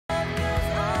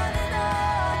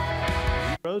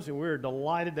Roads, and we're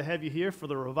delighted to have you here for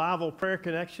the Revival Prayer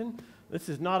Connection. This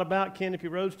is not about Canopy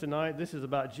Roads tonight. This is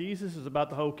about Jesus. It's about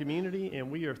the whole community,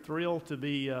 and we are thrilled to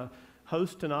be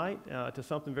host tonight to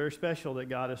something very special that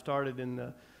God has started in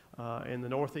the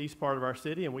northeast part of our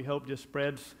city, and we hope just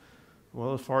spreads,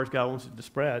 well, as far as God wants it to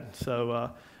spread. So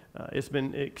it's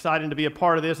been exciting to be a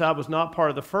part of this. I was not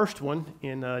part of the first one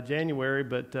in January,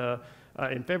 but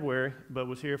in February, but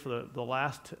was here for the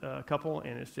last couple,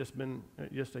 and it's just been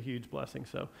just a huge blessing.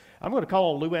 So I'm going to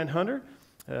call on Luann Hunter,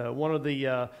 one of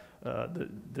the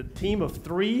team of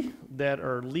three that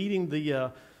are leading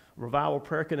the Revival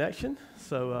Prayer Connection.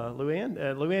 So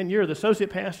Luann, you're the associate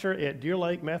pastor at Deer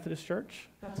Lake Methodist Church.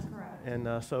 That's correct.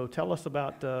 And so tell us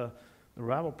about the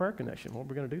Revival Prayer Connection, what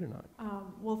we're going to do tonight.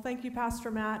 Well, thank you, Pastor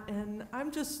Matt, and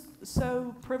I'm just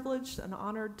so privileged and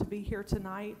honored to be here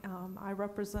tonight. I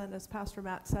represent, as Pastor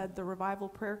Matt said, the Revival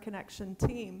Prayer Connection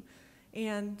team,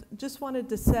 and just wanted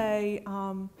to say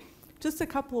just a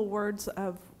couple of words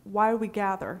of why we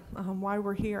gather, why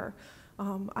we're here.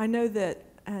 I know that,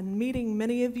 and meeting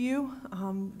many of you,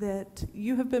 that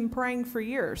you have been praying for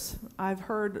years. I've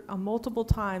heard multiple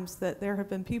times that there have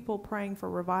been people praying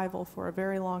for revival for a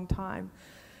very long time.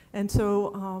 And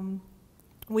so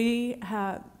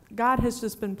God has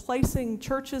just been placing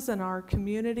churches in our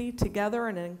community together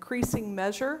in an increasing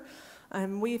measure.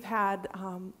 And we've had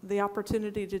the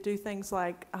opportunity to do things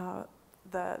like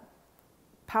the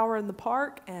Power in the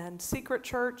Park and Secret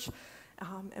Church.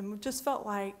 And we just felt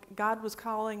like God was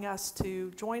calling us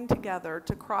to join together,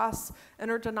 to cross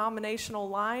interdenominational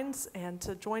lines, and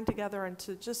to join together and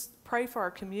to just pray for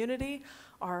our community,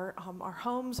 our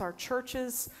homes, our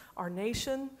churches, our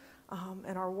nation,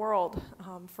 and our world,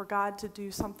 for God to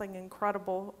do something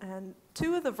incredible. And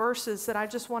two of the verses that I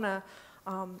just want to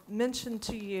mention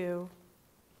to you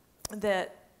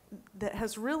that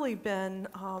has really been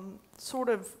sort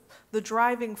of the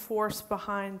driving force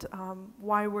behind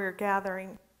why we're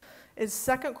gathering is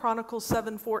 2 Chronicles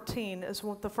 7:14 is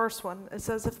the first one. It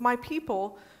says, "If my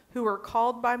people who are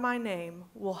called by my name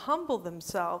will humble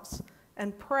themselves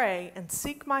and pray and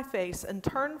seek my face and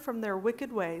turn from their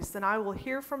wicked ways, then I will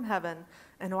hear from heaven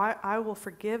and I will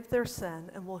forgive their sin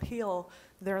and will heal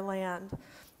their land."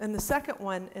 And the second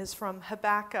one is from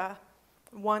Habakkuk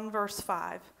 1 verse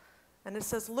 5. And it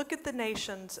says, "Look at the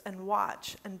nations and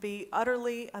watch and be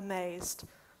utterly amazed.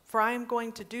 For I am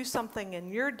going to do something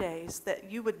in your days that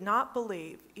you would not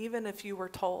believe, even if you were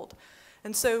told."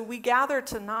 And so we gather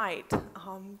tonight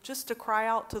just to cry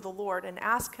out to the Lord and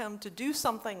ask him to do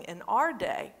something in our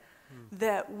day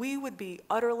that we would be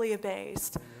utterly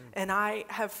amazed. And I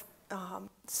have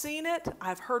seen it,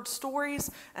 I've heard stories,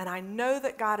 and I know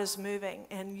that God is moving,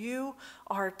 and you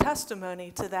are testimony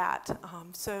to that.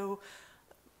 So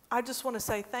I just want to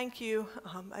say thank you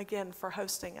again for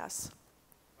hosting us.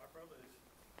 My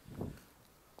privilege.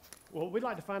 Well, we'd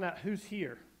like to find out who's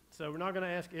here. So we're not going to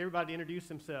ask everybody to introduce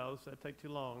themselves. That'd take too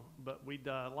long. But we'd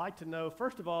like to know,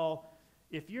 first of all,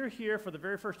 if you're here for the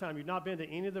very first time, you've not been to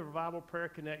any of the Revival Prayer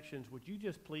Connections, would you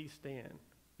just please stand?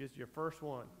 This is your first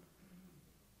one.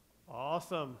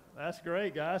 Awesome. That's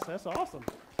great, guys. That's awesome.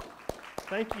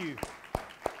 Thank you.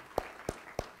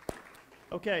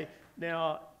 Okay.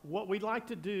 Now, what we'd like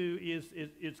to do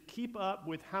is keep up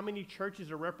with how many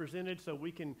churches are represented so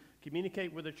we can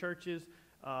communicate with the churches.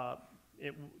 By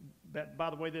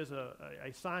the way, there's a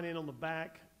sign-in on the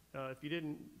back. If you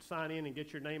didn't sign in and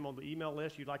get your name on the email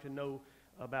list, you'd like to know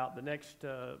about the next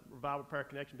Revival Prayer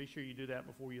Connection, be sure you do that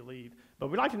before you leave. But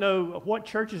we'd like to know what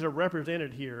churches are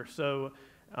represented here. So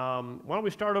why don't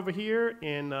we start over here,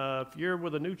 and if you're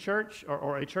with a new church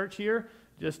or a church here,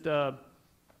 just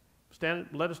stand.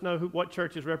 Let us know what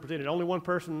church is represented. Only one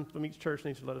person from each church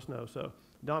needs to let us know. So,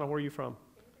 Donna, where are you from?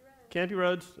 Canopy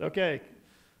Roads. Okay.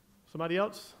 Somebody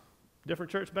else? Different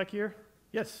church back here?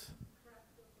 Yes.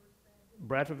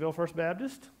 Bradfordville First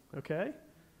Baptist. Okay.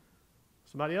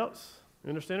 Somebody else?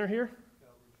 In the center here?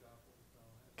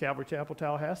 Calvary Chapel,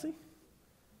 Tallahassee.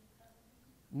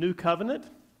 New Covenant.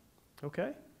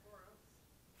 Okay.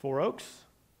 Four Oaks.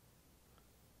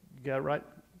 You got it right?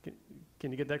 Can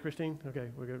you get that, Christine?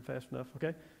 Okay, we're good fast enough.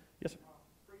 Okay. Yes, sir.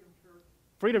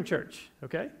 Freedom Church.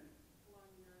 Okay.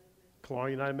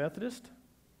 Colonial United Methodist.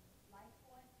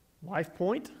 Life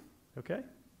Point. Okay.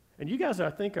 And you guys, I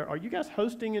think, are you guys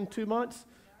hosting in 2 months?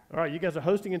 All right, you guys are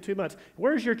hosting in 2 months.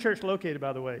 Where's your church located,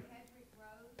 by the way?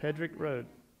 Pedrick Road.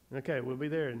 Okay, we'll be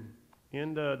there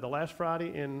in the last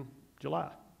Friday in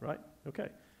July, right? Okay.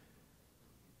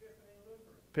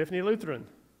 Epiphany Lutheran.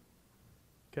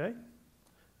 Okay.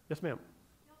 Yes, ma'am.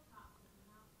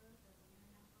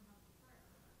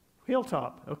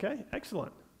 Hilltop. Okay,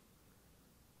 excellent.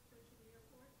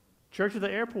 Church of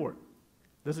the Airport.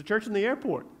 There's a church in the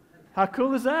airport. How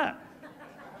cool is that?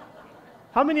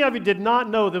 How many of you did not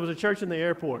know there was a church in the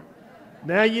airport?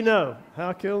 Now you know.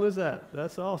 How cool is that?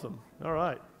 That's awesome. All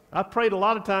right. I prayed a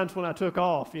lot of times when I took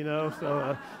off,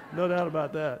 so no doubt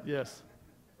about that. Yes.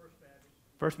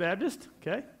 First Baptist?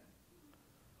 Okay.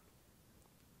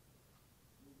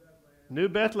 New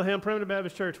Bethlehem Primitive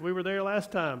Baptist Church. We were there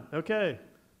last time. Okay.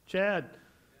 Chad.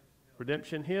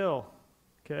 Redemption Hill.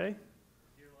 Okay.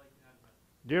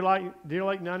 Deer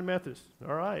Lake United Methodist.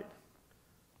 All right.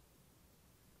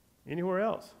 Anywhere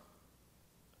else?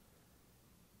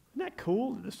 Isn't that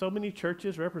cool that there's so many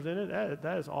churches represented?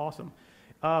 That is awesome.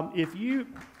 If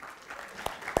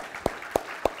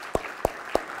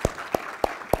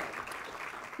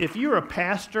you're a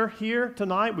pastor here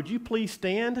tonight, would you please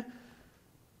stand?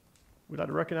 We'd like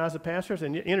to recognize the pastors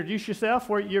and introduce yourself.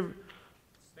 Where you're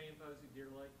Stan Posey, Deer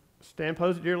Lake. Stan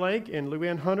Posey, Deer Lake, and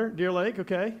Luann Hunter, Deer Lake.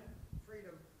 Okay.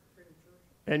 Freedom Church.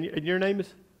 And your name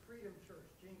is? Freedom Church,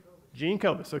 Gene Cobus. Gene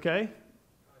Cobus. Okay.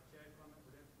 Chad Clement,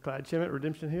 Redemption. Clyde Chimmet,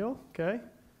 Redemption Hill. Okay.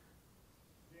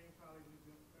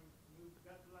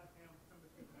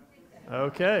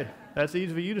 Okay, that's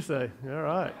easy for you to say. All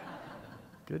right,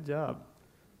 good job.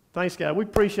 Thanks, guys. We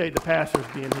appreciate the pastors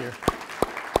being here.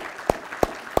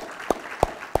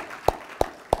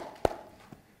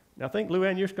 Now, I think,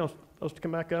 Luann, you're supposed to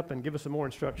come back up and give us some more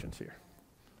instructions here.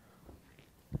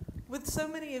 With so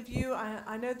many of you,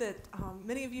 I know that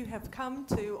many of you have come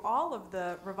to all of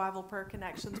the Revival Prayer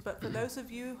Connections, but for those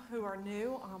of you who are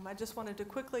new, I just wanted to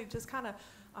quickly just kind of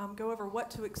go over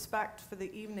what to expect for the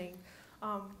evening.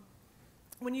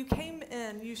 When you came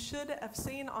in, you should have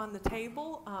seen on the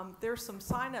table, there's some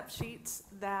sign-up sheets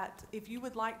that if you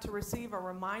would like to receive a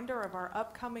reminder of our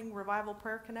upcoming Revival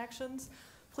Prayer Connections,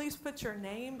 please put your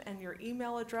name and your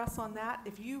email address on that.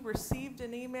 If you received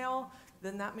an email,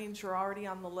 then that means you're already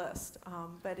on the list.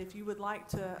 But if you would like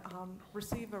to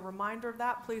receive a reminder of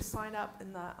that, please sign up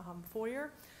in the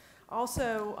foyer.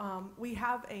 Also, we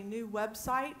have a new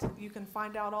website. You can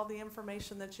find out all the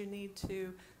information that you need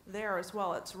to there as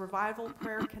well. It's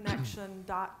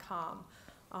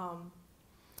revivalprayerconnection.com.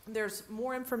 There's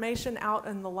more information out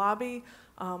in the lobby.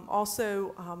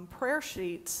 Also, prayer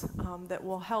sheets that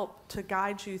will help to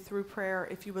guide you through prayer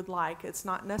if you would like. It's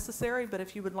not necessary, but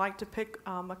if you would like to pick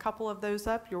a couple of those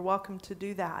up, you're welcome to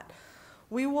do that.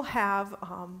 We will have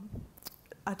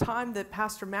a time that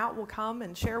Pastor Matt will come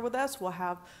and share with us. We'll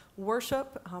have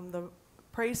worship. The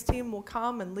praise team will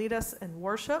come and lead us in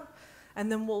worship. And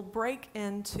then we'll break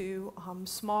into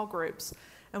small groups.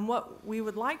 And what we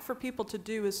would like for people to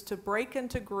do is to break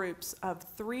into groups of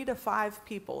 3 to 5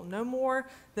 people, no more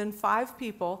than 5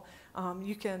 people.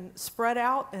 You can spread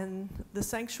out in the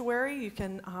sanctuary. You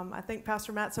can, I think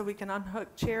Pastor Matt said we can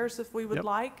unhook chairs if we would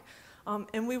like.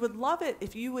 And we would love it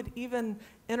if you would even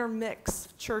intermix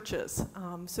churches.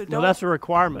 So No, that's a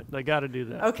requirement. They got to do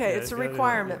that. Okay, Yeah, it's a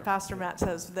requirement, Pastor Matt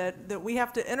says, that we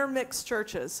have to intermix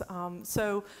churches.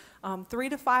 So 3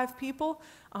 to 5 people.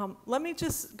 Let me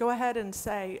just go ahead and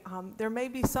say, there may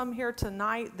be some here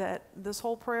tonight that this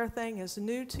whole prayer thing is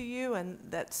new to you and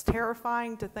that's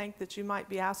terrifying to think that you might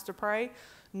be asked to pray.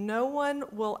 No one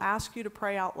will ask you to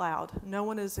pray out loud. No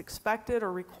one is expected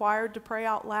or required to pray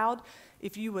out loud.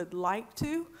 If you would like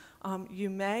to, you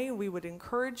may. We would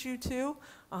encourage you to.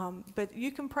 But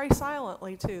you can pray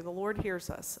silently too. The Lord hears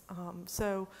us.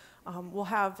 We'll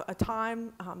have a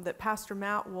time that Pastor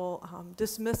Matt will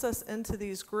dismiss us into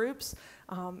these groups.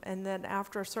 And then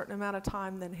after a certain amount of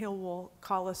time, then he will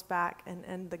call us back and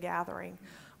end the gathering.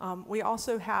 We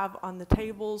also have on the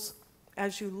tables,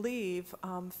 as you leave,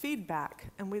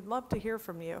 feedback. And we'd love to hear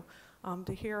from you,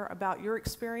 to hear about your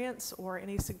experience or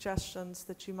any suggestions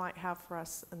that you might have for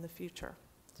us in the future.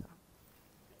 So.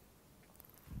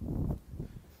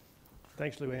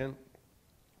 Thanks, Luann.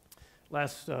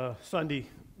 Last Sunday,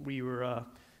 we were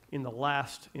in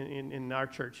our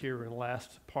church here in the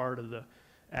last part of the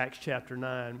Acts chapter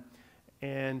 9.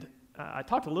 And I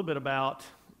talked a little bit about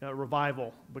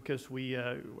revival because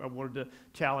I wanted to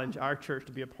challenge our church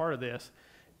to be a part of this.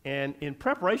 And in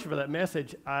preparation for that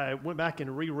message, I went back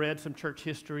and reread some church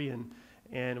history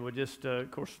and would just, of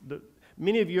course,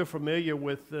 many of you are familiar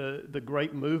with the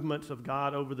great movements of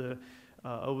God over the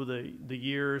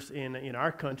years in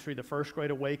our country, the First Great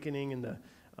Awakening in the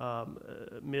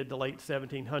mid to late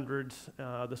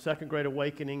 1700s, the Second Great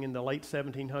Awakening in the late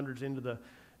 1700s into the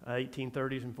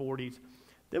 1830s and 40s.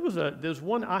 There's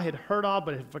one I had heard of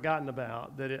but had forgotten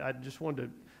about that I just wanted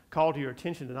to call to your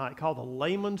attention tonight, called the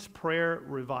Layman's Prayer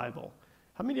Revival.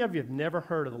 How many of you have never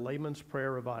heard of the Layman's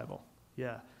Prayer Revival?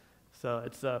 Yeah. So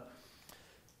it's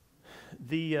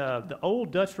the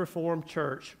old Dutch Reformed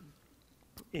Church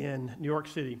in New York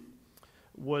City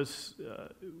was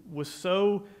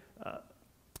so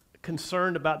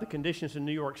concerned about the conditions in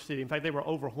New York City. In fact, they were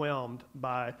overwhelmed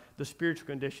by the spiritual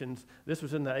conditions. This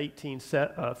was in the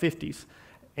 1850s,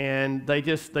 and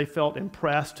they felt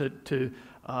impressed to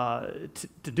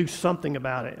do something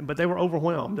about it. But they were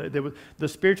overwhelmed. The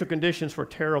spiritual conditions were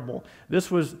terrible. This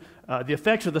was the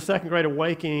effects of the Second Great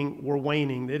Awakening were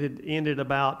waning. It had ended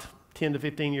about 10 to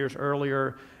 15 years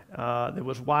earlier. There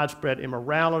was widespread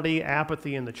immorality,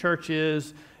 apathy in the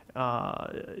churches,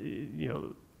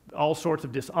 all sorts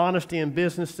of dishonesty in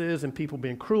businesses and people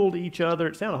being cruel to each other.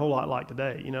 It sounded a whole lot like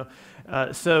today,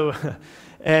 So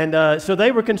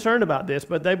they were concerned about this,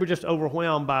 but they were just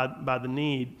overwhelmed by the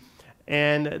need.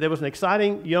 And there was an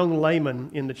exciting young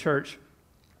layman in the church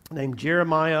named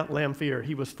Jeremiah Lamphere.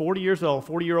 He was 40 years old,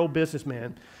 40-year-old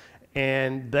businessman,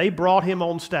 and they brought him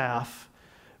on staff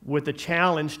with the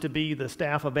challenge to be the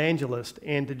staff evangelist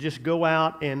and to just go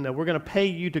out and we're going to pay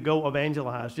you to go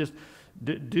evangelize. Just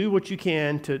do what you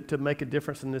can to make a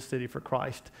difference in this city for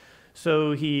Christ.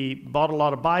 So he bought a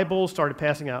lot of Bibles, started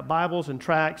passing out Bibles and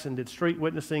tracts, and did street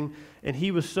witnessing. And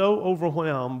he was so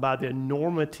overwhelmed by the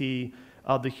enormity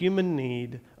of the human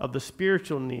need, of the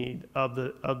spiritual need, of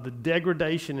the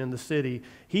degradation in the city,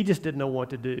 he just didn't know what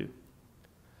to do.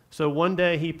 So one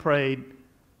day he prayed,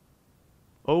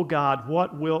 "Oh God,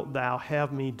 what wilt thou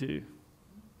have me do?"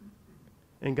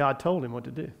 And God told him what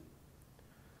to do.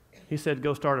 He said,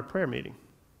 "Go start a prayer meeting."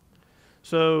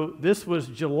 So this was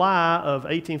July of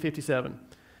 1857.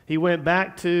 He went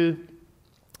back to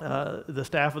the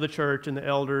staff of the church and the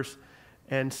elders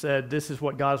and said, "This is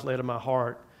what God's laid on my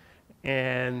heart."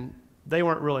 And they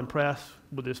weren't real impressed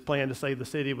with his plan to save the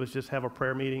city, was just have a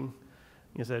prayer meeting.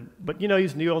 He said, but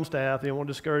he's new on staff. They don't want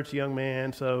to discourage the young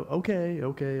man. So, okay.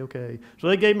 So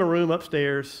they gave him a room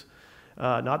upstairs,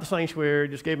 not the sanctuary,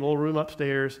 just gave him a little room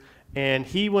upstairs. And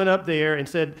he went up there and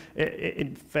said,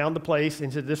 and found the place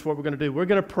and said, "This is what we're going to do. We're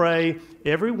going to pray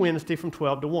every Wednesday from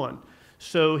 12 to 1.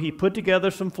 So he put together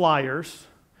some flyers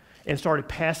and started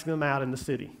passing them out in the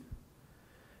city.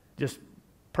 Just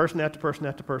person after person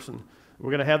after person. We're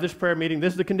going to have this prayer meeting.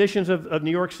 This is the conditions of New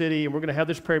York City, and we're going to have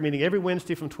this prayer meeting every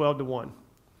Wednesday from 12 to 1.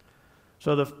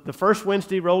 So the first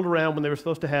Wednesday rolled around when they were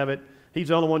supposed to have it. He's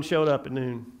the only one showed up at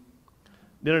noon.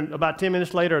 Then about 10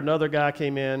 minutes later, another guy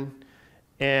came in,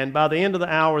 and by the end of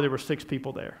the hour, there were 6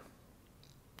 people there.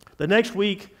 The next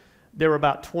week, there were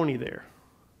about 20 there.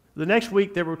 The next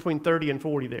week, there were between 30 and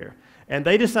 40 there. And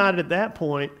they decided at that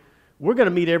point, we're going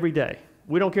to meet every day.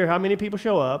 We don't care how many people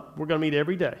show up. We're going to meet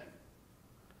every day.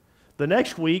 The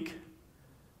next week,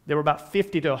 there were about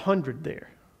 50 to 100 there.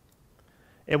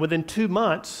 And within 2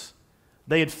 months,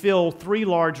 they had filled 3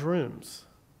 large rooms.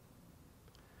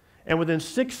 And within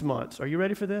 6 months, are you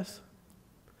ready for this?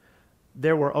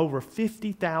 There were over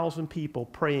 50,000 people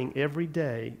praying every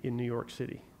day in New York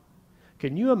City.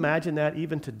 Can you imagine that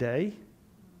even today?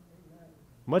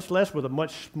 Much less with a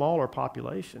much smaller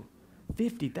population.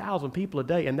 50,000 people a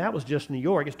day, and that was just New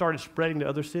York. It started spreading to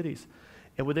other cities.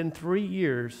 And within 3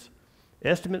 years,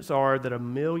 estimates are that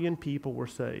 1 million people were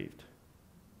saved.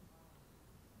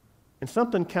 And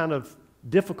something kind of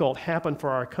difficult happened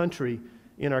for our country,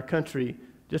 in our country,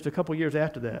 just a couple years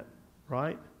after that,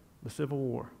 right? The Civil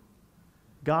War.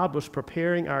 God was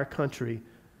preparing our country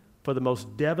for the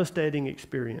most devastating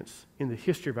experience in the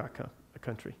history of our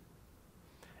country.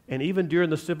 And even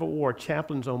during the Civil War,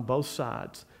 chaplains on both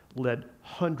sides led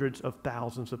hundreds of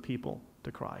thousands of people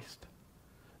to Christ.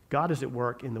 God is at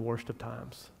work in the worst of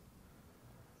times.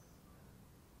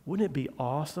 Wouldn't it be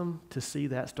awesome to see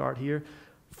that start here?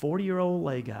 40-year-old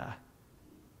lay guy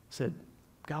said,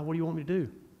 "God, what do you want me to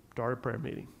do?" Start a prayer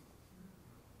meeting.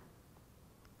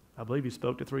 I believe he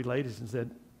spoke to 3 ladies and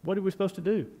said, "What are we supposed to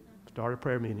do?" Start a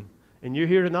prayer meeting. And you're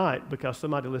here tonight because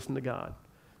somebody listened to God.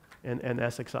 And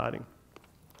that's exciting.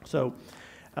 So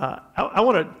I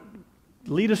want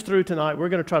to lead us through tonight. We're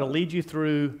going to try to lead you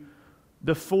through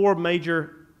the 4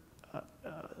 major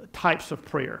types of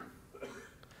prayer.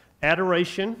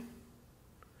 Adoration.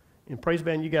 And praise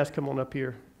band, you guys come on up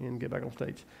here and get back on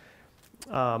stage.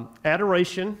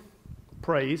 Adoration,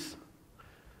 praise,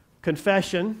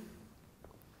 confession,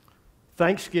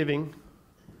 thanksgiving,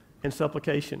 and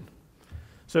supplication.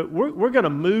 So we're going to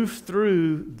move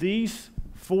through these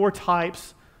 4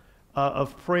 types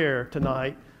of prayer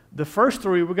tonight. The first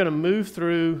 3 we're going to move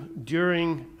through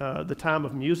during the time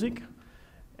of music.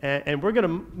 And we're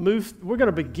going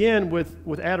to begin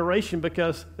with adoration,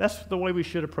 because that's the way we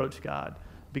should approach God,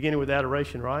 beginning with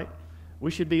adoration, right? We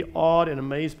should be awed and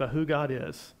amazed by who God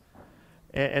is.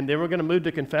 And then we're going to move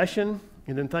to confession,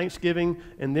 and then thanksgiving,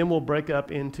 and then we'll break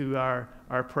up into our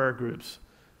prayer groups.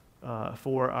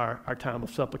 for our time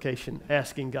of supplication,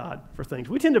 asking God for things.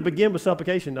 We tend to begin with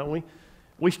supplication, don't we?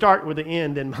 We start with the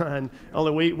end in mind,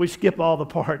 only we skip all the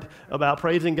part about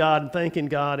praising God and thanking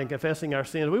God and confessing our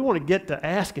sins. We want to get to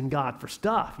asking God for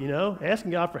stuff,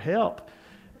 asking God for help.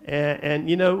 And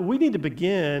we need to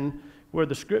begin where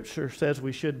the Scripture says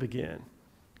we should begin,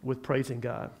 with praising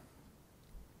God.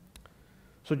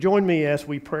 So join me as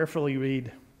we prayerfully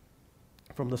read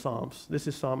from the Psalms. This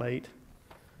is Psalm 8.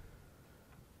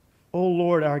 O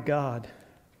Lord our God,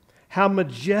 how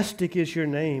majestic is your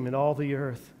name in all the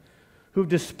earth, who've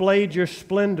displayed your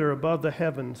splendor above the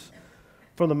heavens.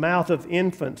 From the mouth of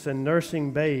infants and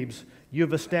nursing babes, you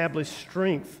have established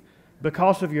strength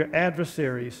because of your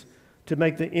adversaries to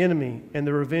make the enemy and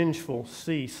the revengeful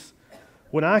cease.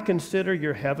 When I consider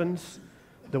your heavens,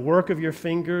 the work of your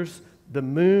fingers, the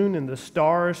moon and the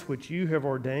stars which you have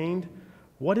ordained,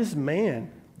 what is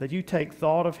man that you take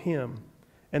thought of him,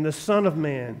 and the Son of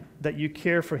Man that you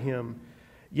care for him?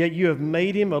 Yet you have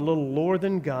made him a little lower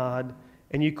than God,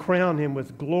 and you crown him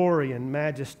with glory and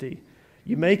majesty.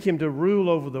 You make him to rule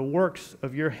over the works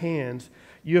of your hands.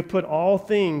 You have put all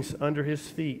things under his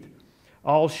feet,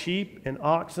 all sheep and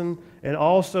oxen, and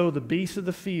also the beasts of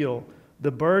the field,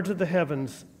 the birds of the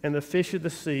heavens, and the fish of the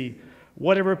sea,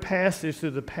 whatever passes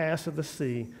through the paths of the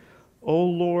sea. O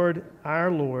Lord, our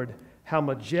Lord, how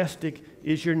majestic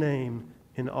is your name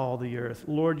in all the earth.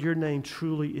 Lord, your name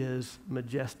truly is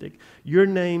majestic. Your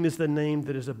name is the name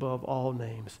that is above all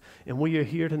names. And we are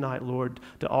here tonight, Lord,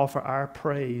 to offer our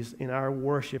praise and our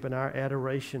worship and our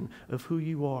adoration of who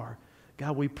you are.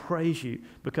 God, we praise you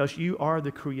because you are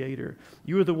the creator.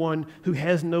 You are the one who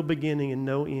has no beginning and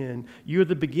no end. You're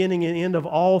the beginning and end of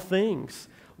all things.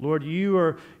 Lord, you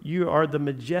are the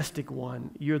majestic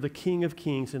one. You're the King of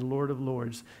kings and Lord of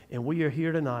lords. And we are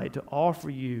here tonight to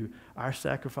offer you our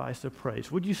sacrifice of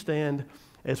praise. Would you stand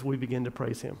as we begin to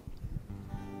praise him?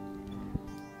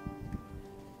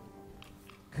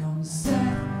 Come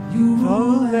set you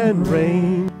rule and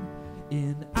reign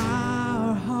in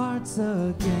our hearts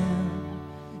again.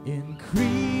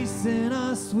 Increase in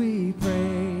us, we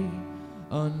pray.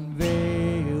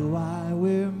 Unveil why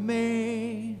we're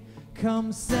made.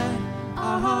 Come set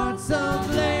our hearts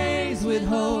ablaze with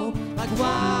hope, like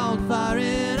wildfire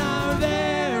in our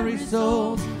very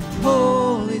souls.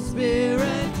 Holy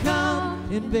Spirit, come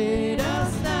invade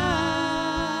us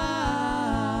now.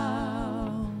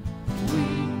 We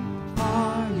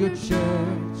are your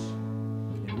church,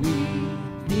 and we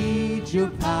need your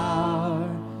power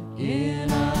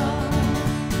in us.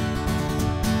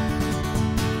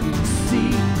 We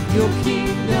seek your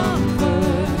kingdom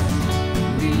first.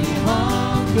 We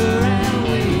hunger and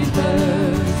we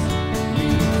thirst.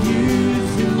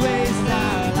 Refuse to waste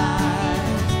our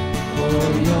lives, for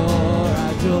you're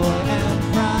our joy and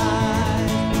pride.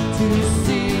 To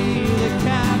see the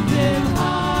captive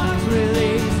hearts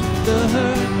released, the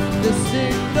hurt, the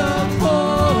sick, the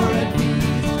poor at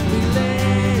peace. We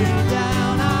lay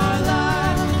down our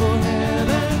lives for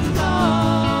heaven's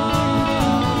cause.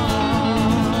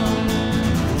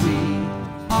 We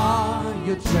are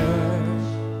your church,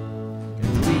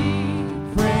 and we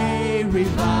pray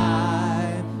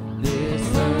revive this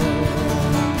earth.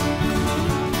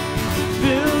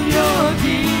 Build your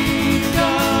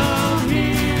kingdom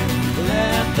here,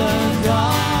 let the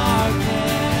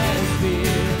darkness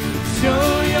fear. Show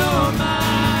your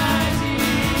mighty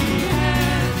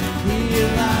hand,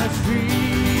 heal our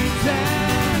streets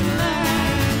and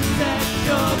lands. Set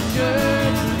your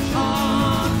church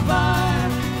on fire,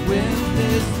 win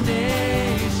this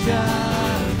nation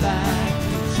back.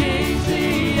 Change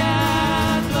the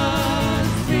atmosphere,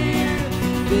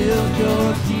 build your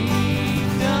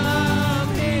kingdom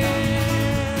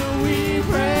here, we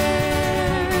pray.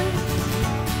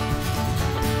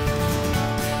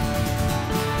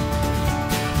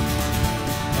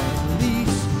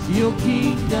 Unleash your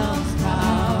kingdom's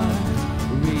power,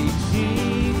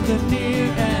 reaching the near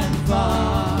and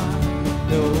far.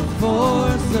 No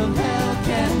force of hell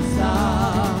can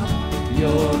stop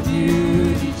your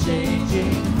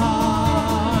beauty-changing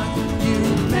heart. You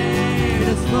made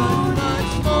us for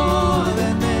much more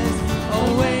than this.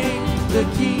 Awake the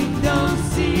kingdom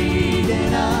seed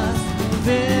in us.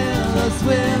 Fill us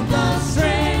with the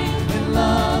strength and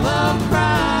love of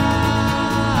Christ.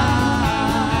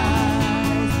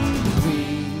 We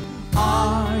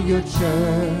are your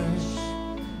church,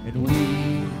 and we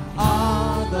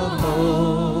are the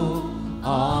hope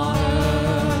on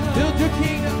earth. Build your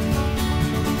kingdom.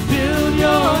 Build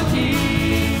your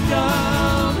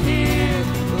kingdom here.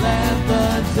 Let the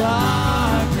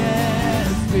darkness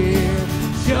fear.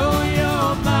 Show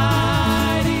your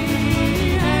mighty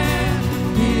hand.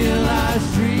 Heal our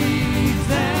streets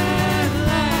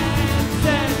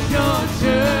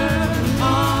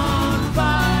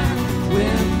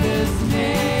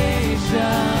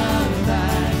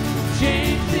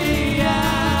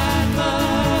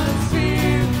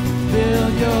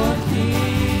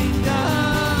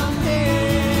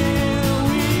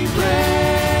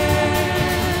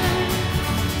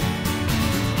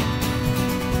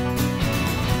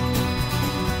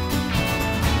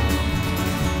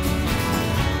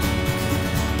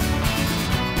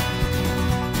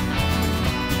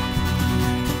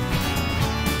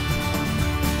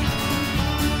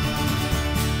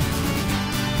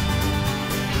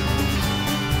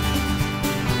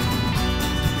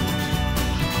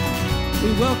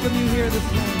welcome you here this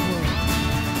morning, Lord.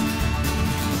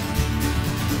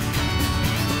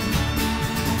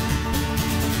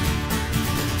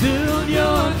 Build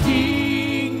your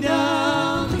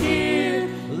kingdom here.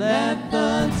 Let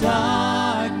the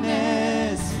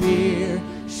darkness fear.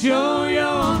 Show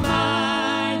your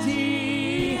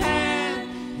mighty hand.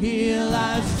 Heal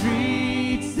our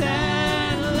streets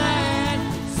and land.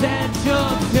 Set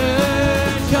your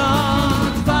church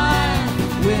on fire.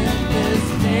 Win this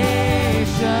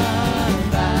nation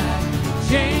back.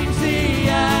 Change the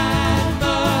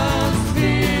atmosphere.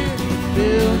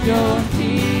 Build your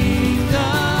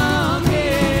kingdom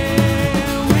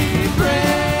here. We pray.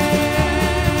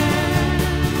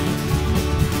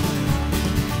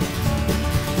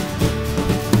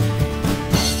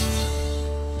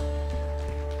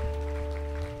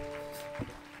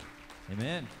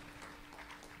 Amen.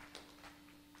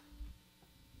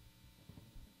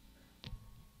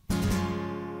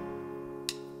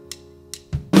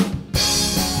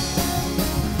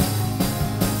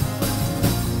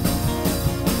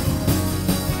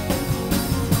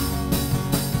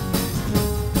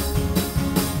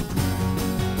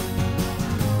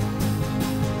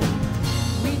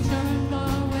 We turned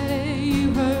away,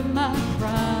 you heard my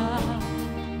cry.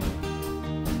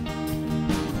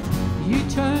 You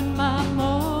turned my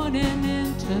mourning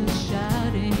into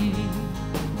shouting.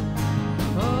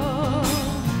 Oh,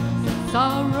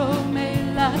 sorrow may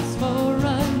last for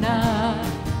a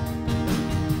night,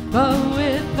 but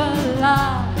with the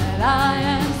light I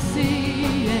am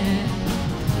seeing,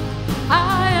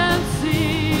 I am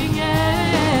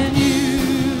singing. You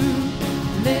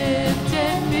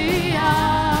lifted me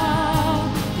out,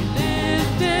 you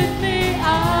lifted me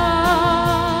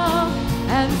out,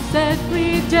 and set me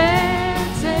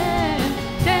dancing,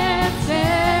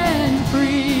 dancing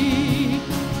free.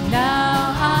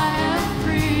 Now I am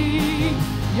free,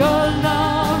 your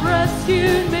love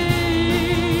rescued me.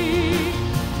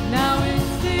 Now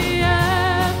it's the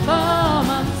anthem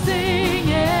I'm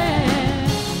singing.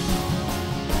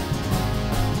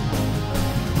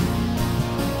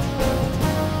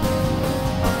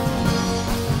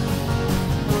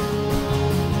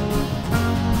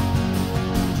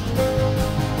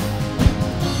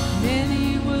 Many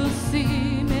will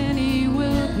see, many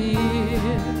will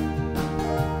hear,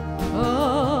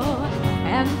 oh,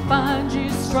 and find you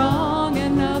strong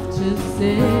enough to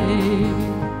save.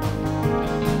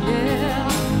 Yeah,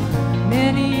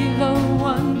 many the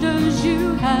wonders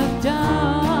you have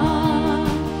done.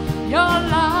 Your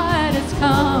light has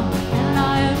come, and I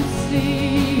am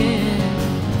seeing,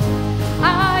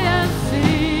 I am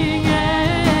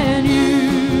singing. You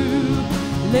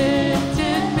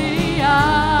lifted me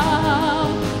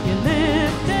out, you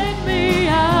lifted me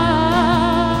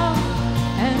out,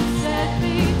 and set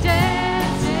me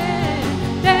dancing,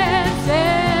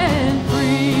 dancing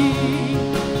free.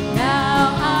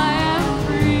 Now I am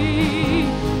free,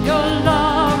 your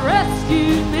love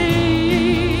rescued me.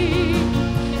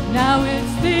 Now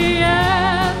it's the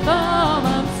anthem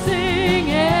I'm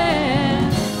singing.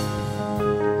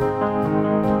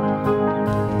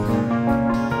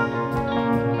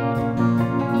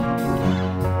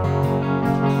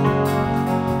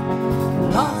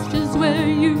 Lost is where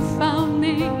you found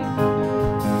me,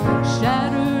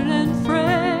 shattered and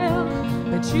frail,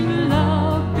 but you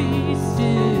love me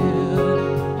still.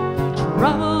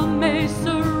 Trouble may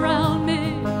surround me,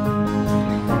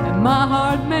 and my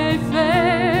heart may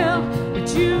fail, but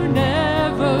you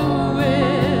never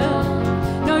will.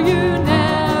 No, you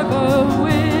never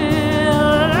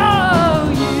will. Oh,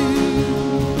 you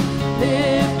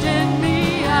lifted me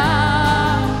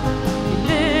out, you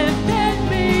lifted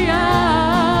me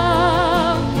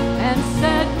out, and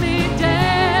set me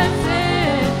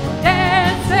dancing,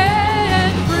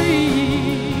 dancing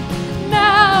free.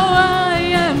 Now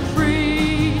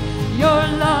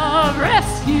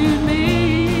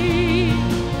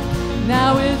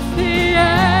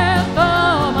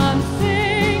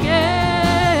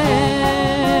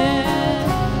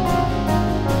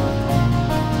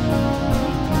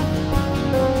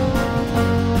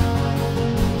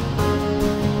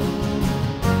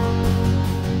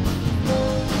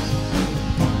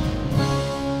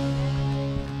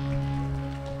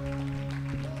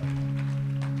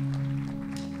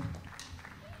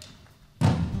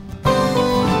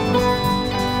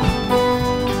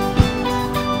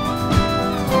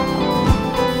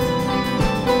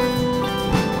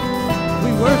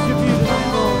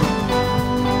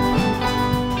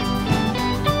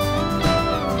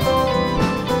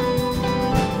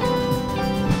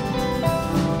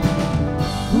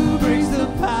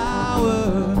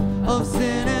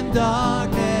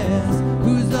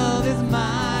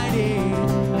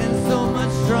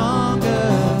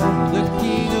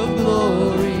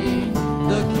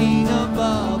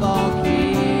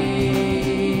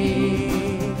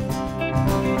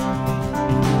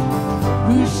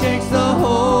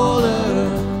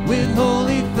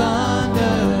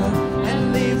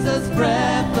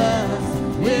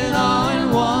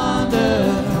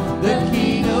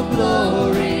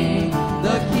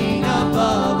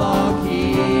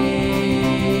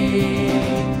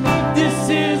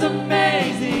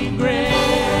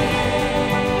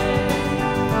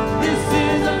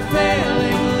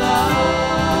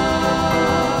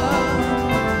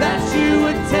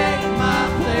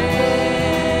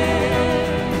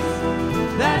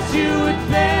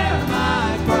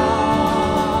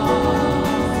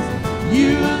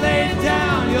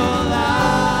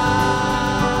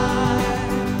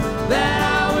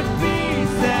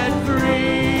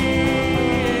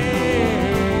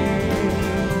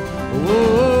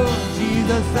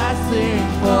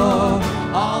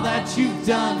that you've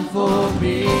done for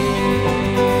me.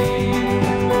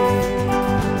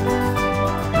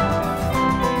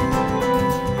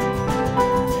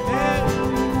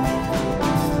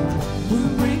 Who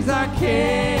brings our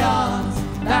chaos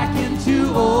back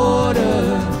into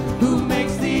order? Who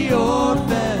makes the orphan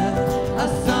a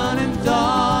son and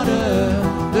daughter?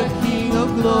 The King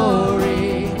of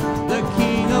glory, the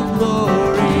King of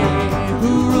glory,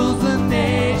 who rules the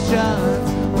nations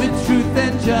with truth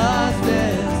and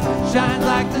justice, shines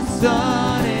like the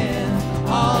sun in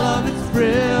all of its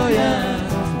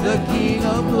brilliance. The King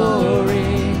of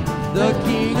glory, the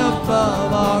King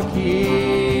above all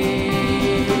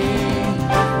kings.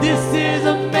 This is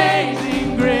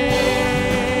amazing grace.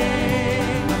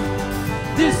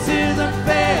 This is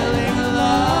unfailing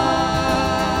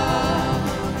love,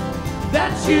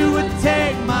 that you would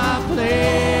take my place,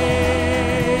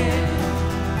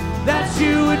 that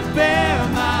you would bear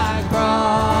my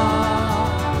cross.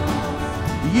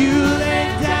 You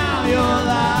laid down your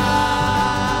life,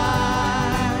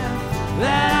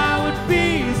 that I would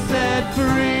be set free.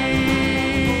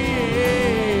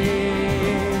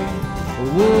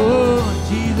 Oh,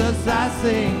 Jesus, I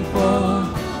sing for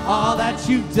all that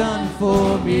you've done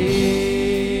for me.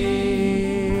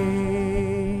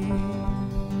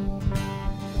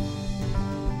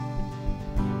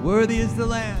 Worthy is the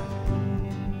Lamb.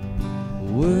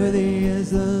 Worthy is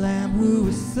the Lamb who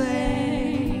was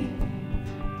slain.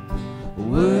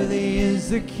 Worthy is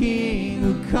the King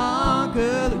who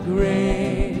conquered the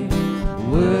grave.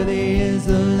 Worthy is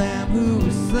the Lamb who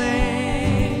was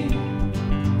slain.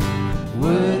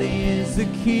 Worthy is the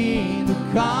King who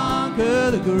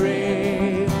conquered the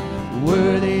grave.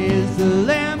 Worthy is the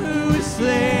Lamb who is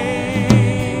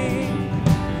slain.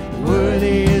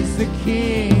 Worthy is the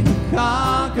King who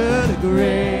conquered the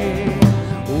grave.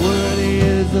 Worthy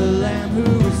is the Lamb who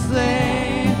was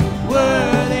slain.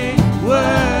 Worthy,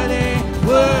 worthy,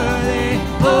 worthy.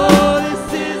 Oh,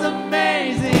 this is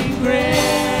amazing grace.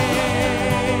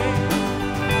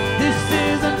 This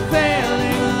is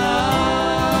unfailing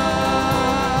love,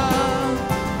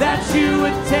 that you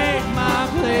would take my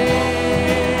place,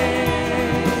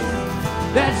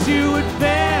 that you would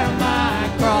bear my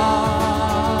cross.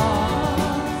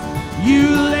 You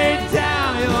laid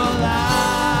down your life,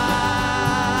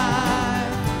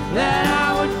 that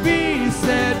I would be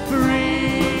set free.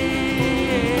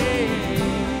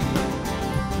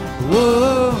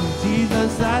 Oh,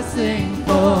 Jesus, I sing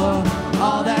for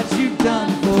all that you've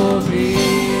done for me.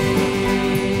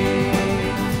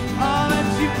 All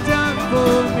that you've done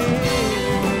for me.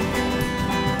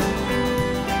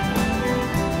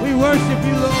 We worship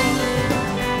you, Lord.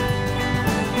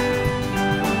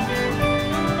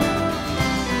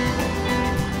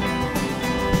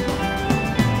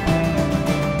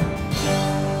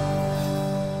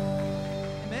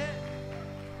 Amen.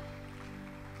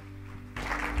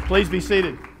 Please be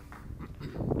seated.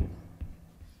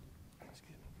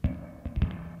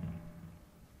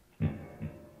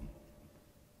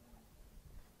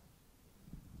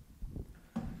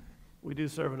 We do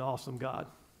serve an awesome God.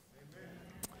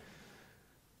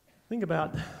 Think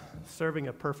about serving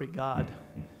a perfect God.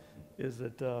 Is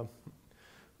that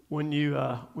when you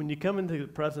come into the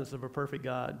presence of a perfect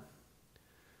God,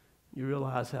 you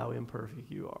realize how imperfect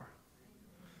you are.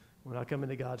 When I come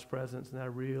into God's presence and I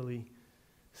really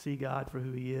see God for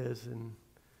who He is, and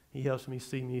He helps me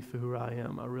see me for who I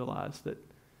am, I realize that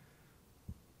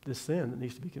this sin that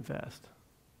needs to be confessed.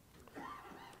 Let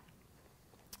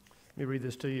me read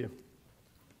this to you.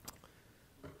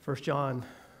 1 John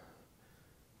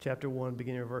chapter 1,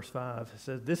 beginning of verse 5. It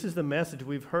says, "This is the message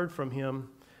we've heard from Him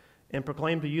and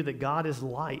proclaimed to you, that God is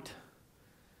light,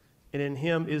 and in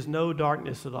Him is no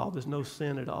darkness at all." There's no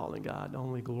sin at all in God,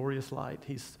 only glorious light.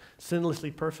 He's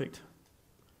sinlessly perfect.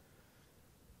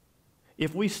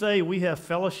 "If we say we have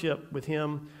fellowship with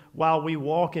Him while we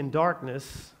walk in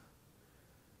darkness,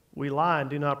 we lie and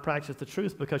do not practice the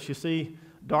truth," because you see,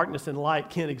 darkness and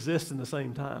light can't exist in the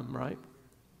same time, right?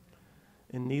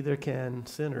 And neither can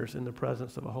sinners in the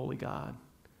presence of a holy God.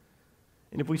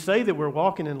 And if we say that we're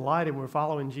walking in light and we're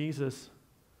following Jesus,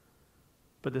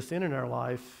 but the sin in our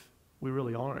life, we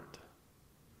really aren't.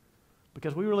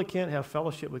 Because we really can't have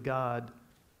fellowship with God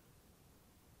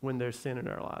when there's sin in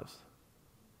our lives.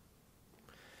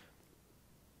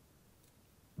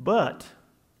 But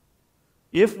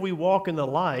if we walk in the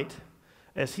light,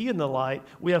 as He in the light,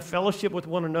 we have fellowship with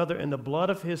one another, and the blood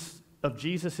of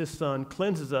Jesus, His Son,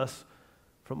 cleanses us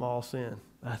from all sin.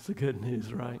 That's the good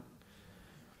news, right?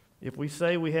 If we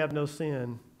say we have no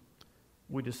sin,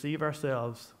 we deceive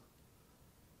ourselves,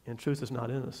 and truth is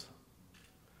not in us.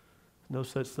 No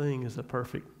such thing as a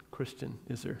perfect Christian,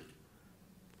 is there?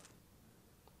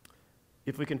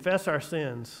 If we confess our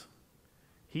sins,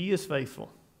 he is faithful,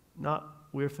 not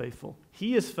we're faithful.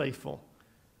 He is faithful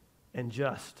and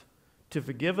just to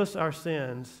forgive us our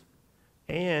sins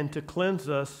and to cleanse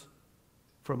us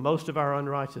from most of our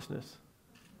unrighteousness.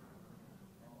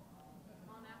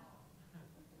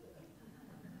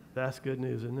 That's good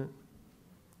news, isn't it?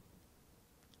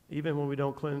 Even when we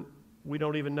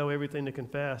don't even know everything to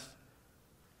confess.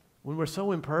 When we're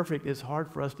so imperfect, it's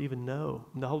hard for us to even know.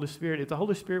 And the Holy Spirit, if the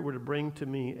Holy Spirit were to bring to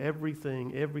me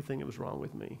everything that was wrong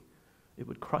with me, it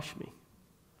would crush me.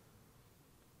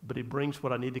 But he brings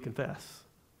what I need to confess.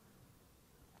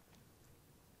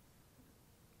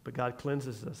 But God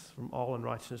cleanses us from all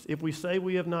unrighteousness. If we say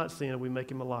we have not sinned, we make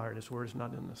him a liar, and his word is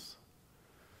not in us.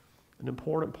 An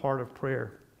important part of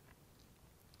prayer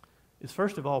is,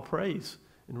 first of all, praise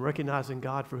and recognizing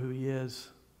God for who he is.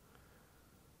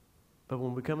 But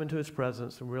when we come into his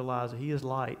presence and realize that he is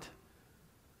light,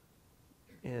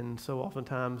 and so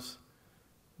oftentimes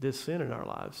there's sin in our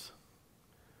lives,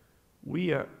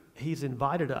 he's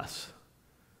invited us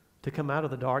to come out of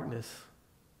the darkness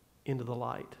into the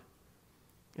light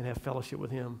and have fellowship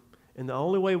with him. And the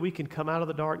only way we can come out of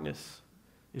the darkness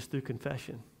is through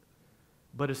confession.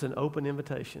 But it's an open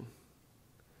invitation.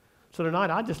 So tonight,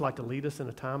 I'd just like to lead us in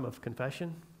a time of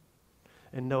confession.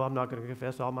 And no, I'm not going to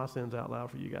confess all my sins out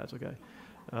loud for you guys, okay?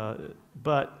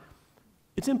 But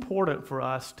it's important for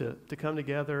us to come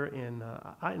together. And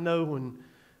I know when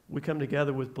we come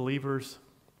together with believers,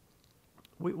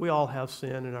 we all have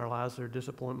sin in our lives. There are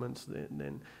disappointments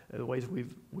and the ways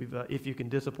we've if you can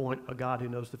disappoint a God who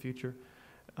knows the future.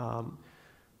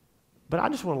 But I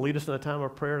just want to lead us in a time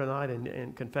of prayer tonight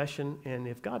and confession. And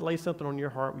if God lays something on your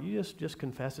heart, will you just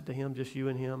confess it to him, just you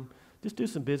and him? Just do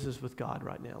some business with God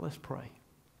right now. Let's pray.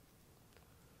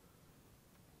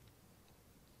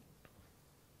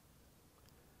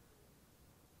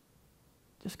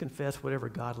 Just confess whatever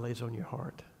God lays on your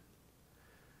heart.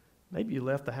 Maybe you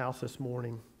left the house this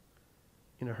morning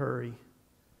in a hurry,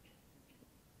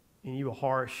 and you were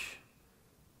harsh,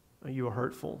 or you were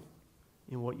hurtful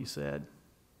in what you said.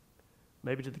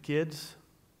 Maybe to the kids,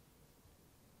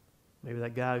 maybe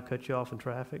that guy who cut you off in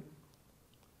traffic,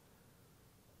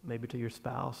 maybe to your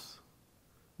spouse.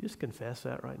 You just confess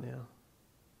that right now.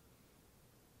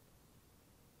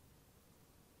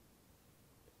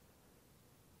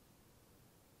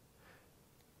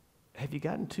 Have you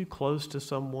gotten too close to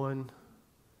someone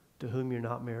to whom you're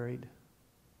not married?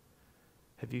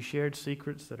 Have you shared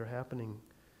secrets that are happening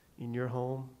in your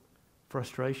home?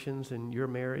 Frustrations in your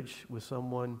marriage with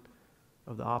someone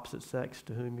of the opposite sex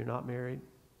to whom you're not married?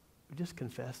 Just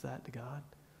confess that to God.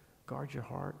 Guard your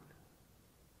heart.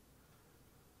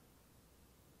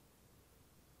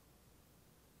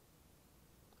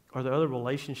 Are there other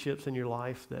relationships in your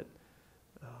life that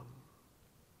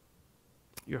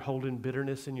you're holding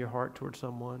bitterness in your heart towards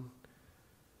someone?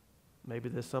 Maybe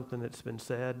there's something that's been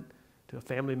said to a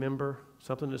family member,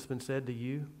 something that's been said to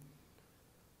you.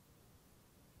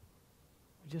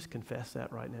 Just confess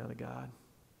that right now to God.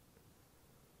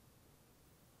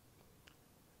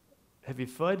 Have you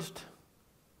fudged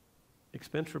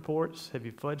expense reports? Have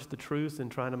you fudged the truth in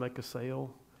trying to make a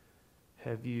sale?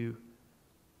 Have you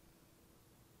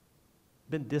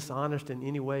been dishonest in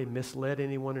any way, misled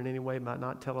anyone in any way by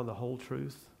not telling the whole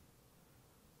truth?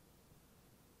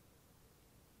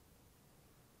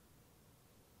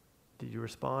 Did you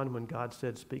respond when God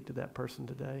said, speak to that person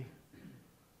today?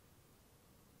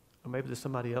 Or maybe there's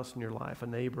somebody else in your life, a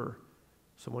neighbor,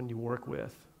 someone you work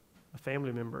with, a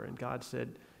family member, and God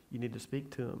said, you need to speak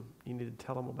to them. You need to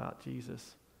tell them about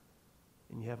Jesus.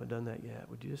 And you haven't done that yet.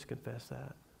 Would you just confess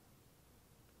that?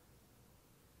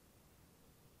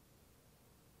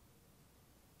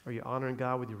 Are you honoring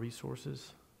God with your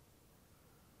resources?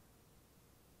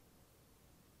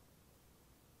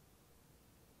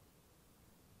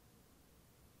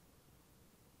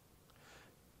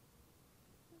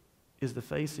 Is the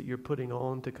face that you're putting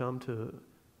on to come to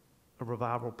a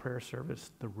revival prayer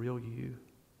service the real you?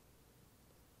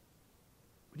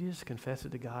 Would you just confess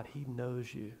it to God? He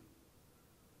knows you.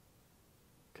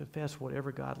 Confess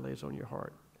whatever God lays on your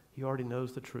heart. He already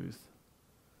knows the truth.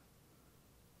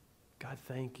 God,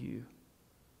 thank you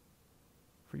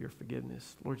for your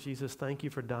forgiveness. Lord Jesus, thank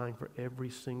you for dying for every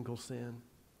single sin.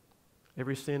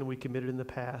 Every sin we committed in the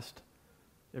past,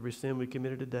 every sin we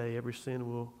committed today, every sin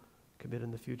we'll commit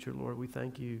in the future. Lord, we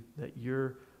thank you that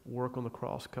your work on the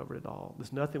cross covered it all.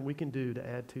 There's nothing we can do to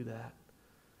add to that.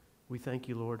 We thank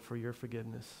you, Lord, for your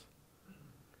forgiveness.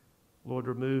 Lord,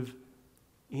 remove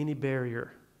any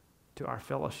barrier to our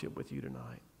fellowship with you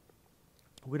tonight.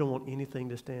 We don't want anything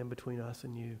to stand between us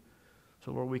and you.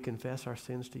 So, Lord, we confess our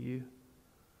sins to you.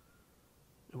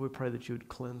 And we pray that you would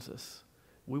cleanse us.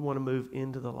 We want to move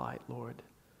into the light, Lord,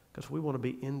 because we want to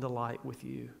be in the light with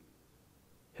you.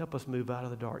 Help us move out of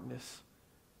the darkness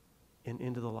and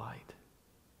into the light.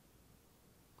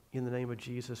 In the name of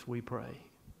Jesus, we pray.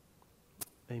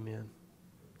 Amen.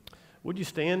 Would you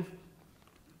stand?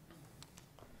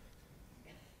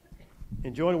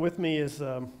 And join with me as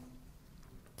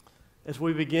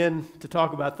we begin to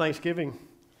talk about Thanksgiving.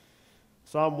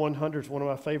 Psalm 100 is one of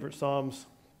my favorite psalms.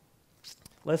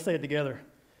 Let's say it together.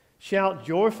 Shout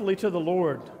joyfully to the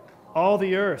Lord, all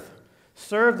the earth.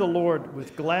 Serve the Lord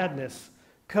with gladness.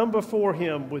 Come before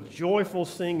him with joyful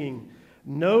singing.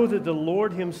 Know that the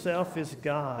Lord himself is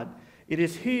God. It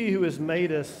is he who has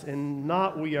made us and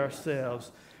not we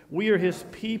ourselves. We are his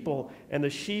people and the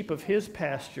sheep of his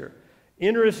pasture.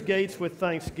 Enter his gates with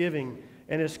thanksgiving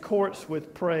and his courts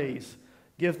with praise.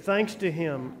 Give thanks to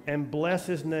him and bless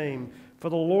his name. For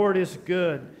the Lord is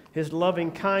good. His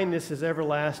loving kindness is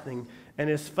everlasting, and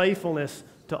his faithfulness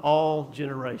to all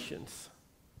generations.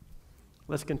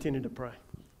 Let's continue to pray.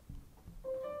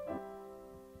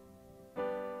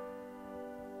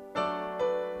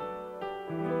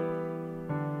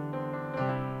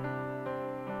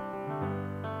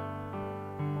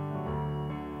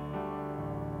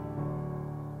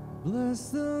 Bless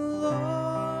the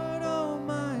Lord, oh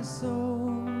my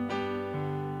soul,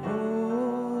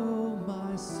 oh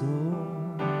my soul.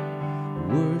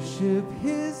 Worship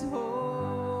his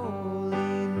holy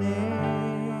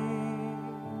name.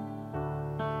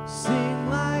 Sing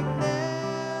like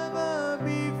never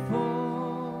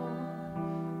before,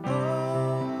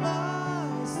 oh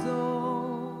my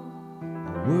soul. I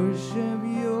worship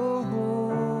your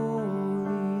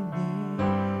holy name.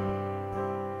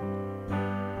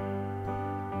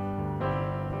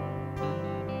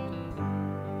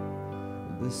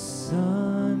 The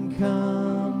sun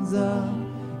comes up,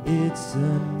 it's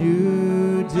a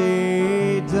new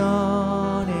day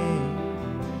dawning.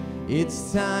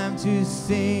 It's time to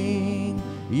sing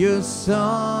your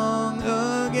song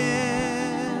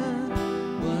again.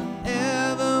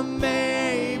 Whatever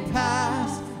may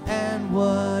pass and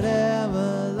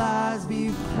whatever lies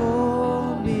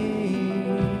before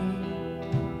me,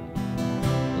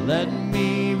 let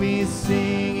me be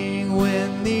singing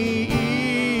when the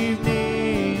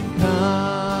evening comes.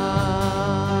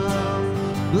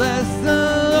 Bless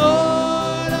the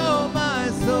Lord, oh my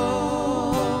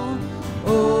soul,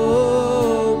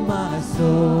 oh my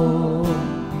soul.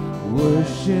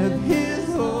 Worship his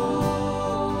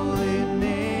holy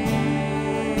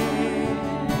name.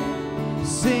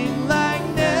 Sing like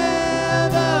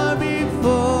never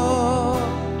before,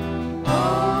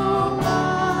 oh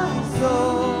my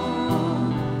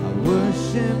soul. I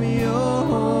worship your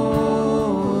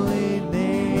holy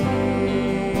name.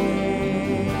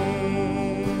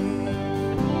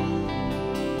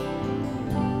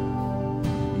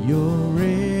 You're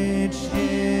rich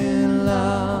in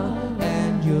love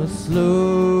and you're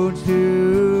slow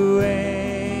to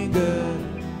anger.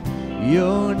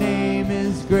 Your name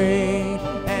is great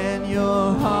and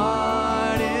your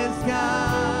heart is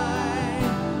kind.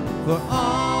 For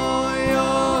all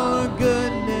your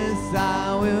goodness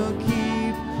I will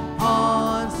keep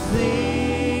on singing.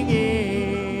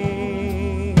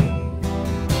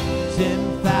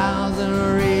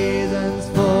 10,000 reasons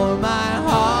for my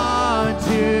heart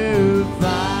to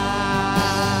find.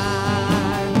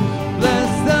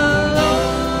 Bless the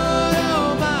Lord, oh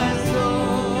my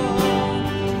soul,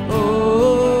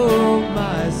 oh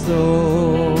my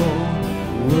soul.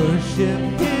 Worship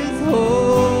his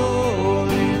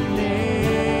holy name.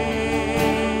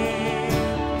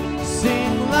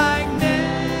 Sing like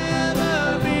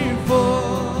never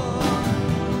before,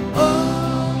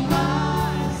 oh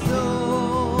my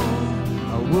soul.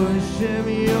 I worship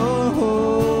your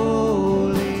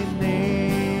holy name.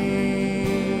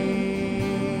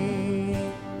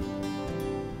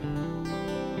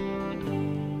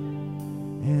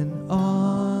 And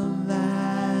on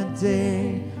that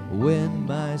day when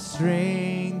my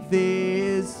strength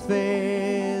is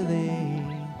failing,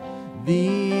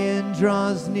 the end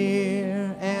draws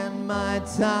near and my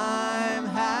time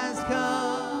has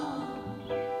come.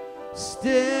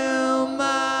 Still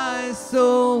my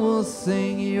soul will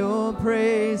sing your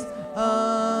praise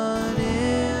unending.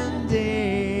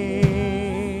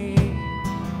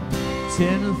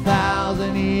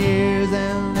 10,000 years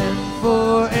and then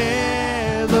forevermore.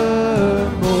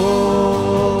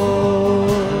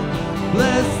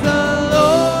 Bless the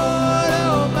Lord,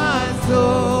 oh my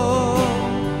soul,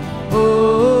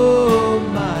 oh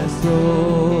my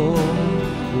soul.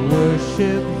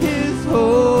 Worship his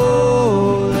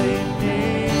holy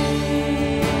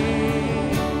name.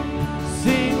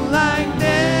 Sing like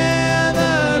never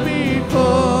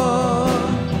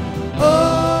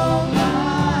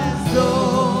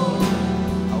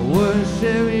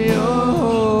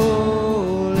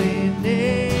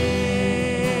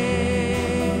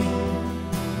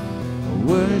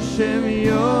worship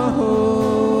your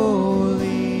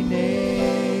holy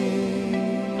name.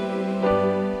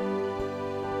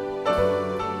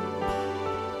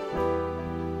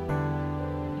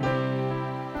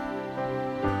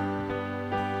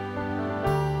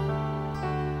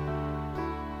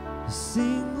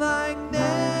 Sing like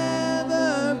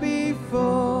never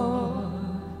before,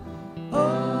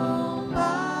 oh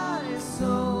my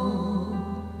soul,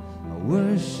 I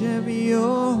worship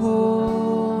your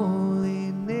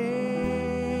holy name.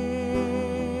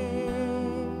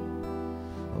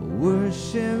 I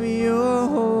worship your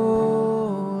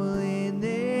holy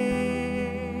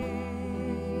name.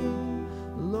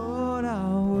 Lord,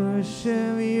 I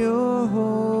worship your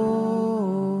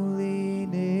holy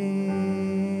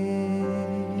name.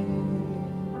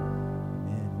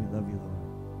 Man, we love you, Lord.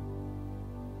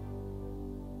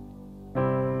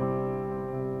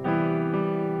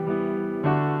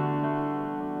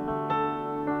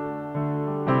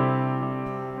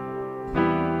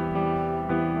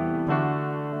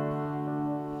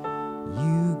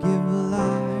 You give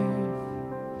life,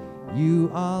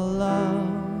 you are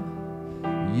love,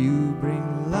 you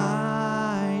bring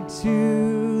light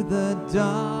to the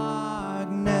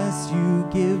darkness, you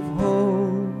give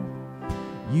hope,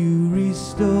 you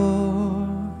restore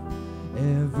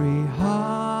every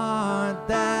heart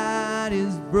that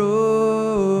is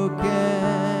broken.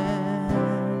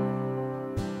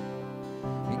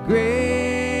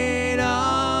 Great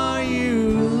are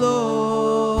you, Lord.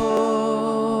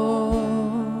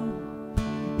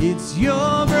 It's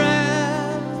your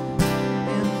breath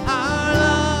in our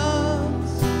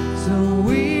lungs, so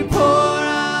we pour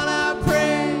out our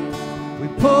praise. We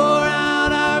pour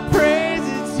out our praise.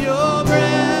 It's your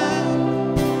breath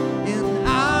in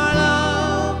our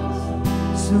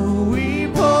lungs, so we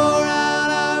pour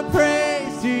out our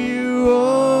praise to you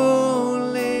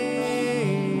only.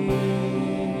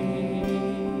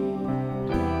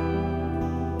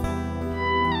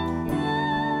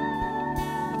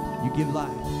 You give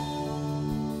life.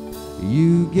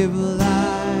 You give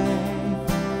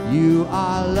life. You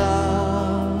are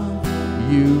love.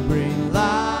 You bring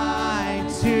light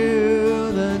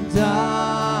to the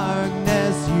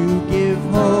darkness. You give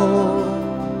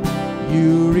hope.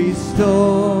 You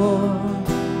restore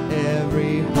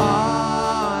every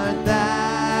heart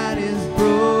that is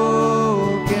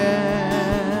broken.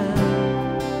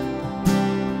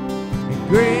 And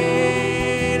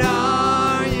great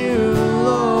are you,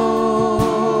 Lord.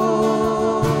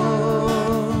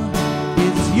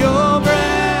 It's your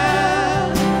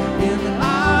breath in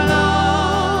our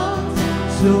lungs,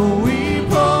 so we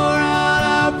pour out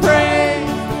our praise.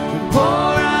 We pour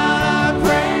out our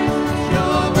praise. It's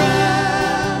your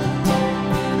breath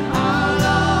in our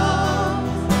lungs,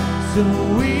 so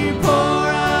we pour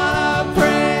out our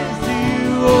praise to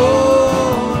you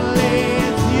only.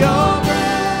 It's your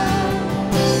breath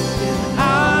in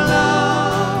our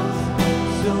lungs,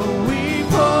 so we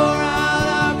pour out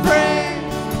our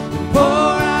praise. We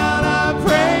pour out our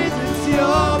praise. It's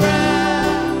your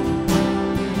breath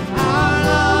in our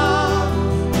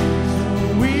lungs,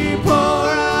 so we pour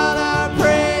out our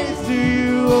praise to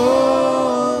you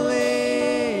only.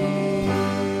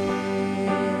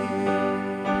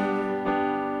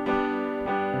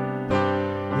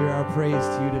 Hear our praise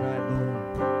to you tonight, Lord.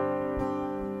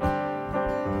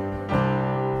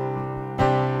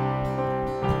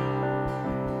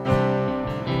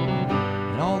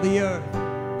 And all the earth,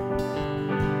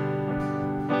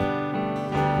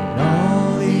 and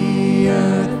all the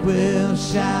earth will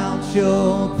shout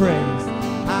your praise.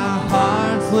 Our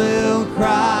hearts will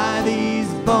cry, these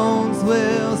bones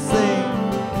will sing.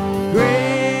 Great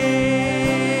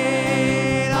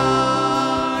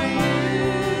are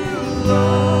you, Lord.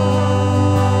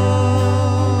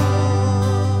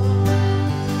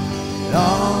 And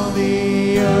all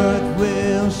the earth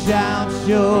will shout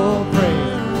your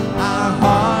praise. Our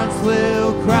hearts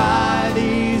will cry,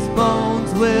 these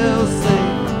bones will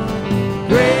sing.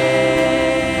 Great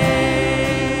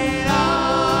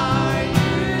are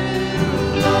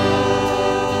you,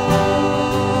 Lord.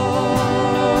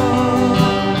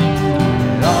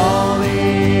 And all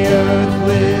the earth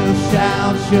will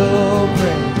shout your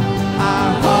praise.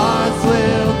 Our hearts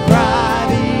will cry,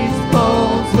 these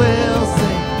bones will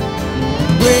sing.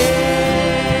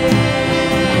 Great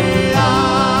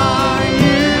are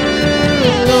you,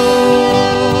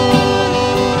 Lord.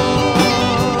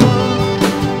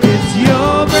 It's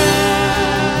your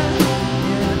breath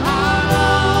in our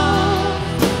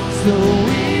lungs, so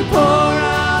we pour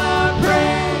out our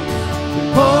praise. We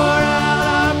pour out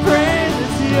our praise.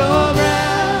 It's your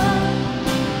breath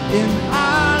in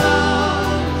our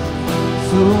lungs,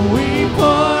 so we pour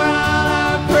out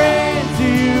our praise.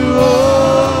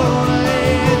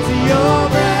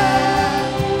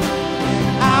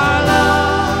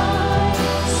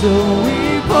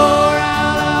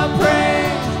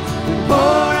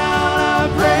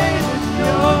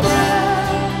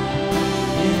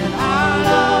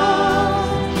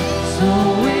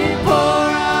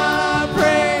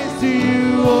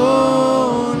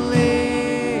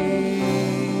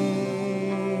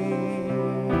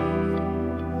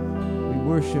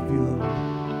 worship you, Lord.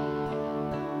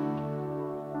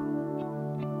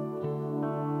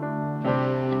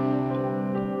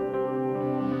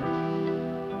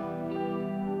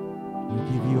 We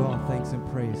give you all thanks and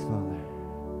praise, Father.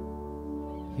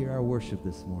 Hear our worship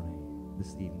this morning,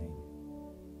 this evening,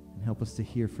 and help us to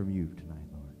hear from you tonight,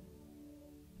 Lord.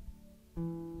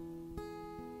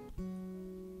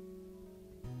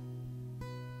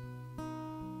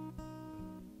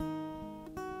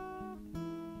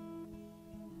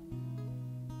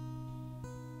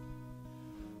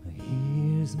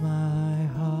 Here's my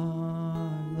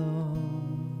heart, Lord.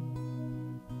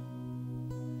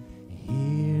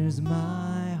 Here's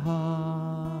my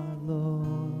heart,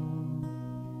 Lord.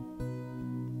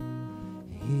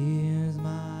 Here's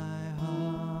my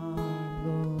heart,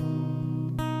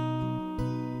 Lord.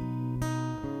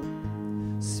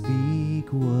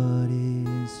 Speak what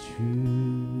is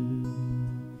true.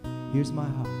 Here's my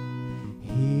heart.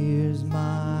 Here's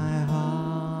my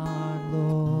heart,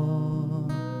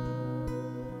 Lord.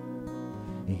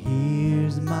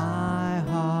 Here's my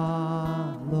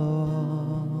heart,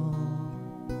 Lord.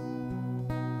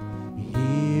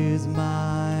 Here's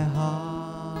my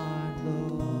heart,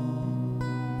 Lord.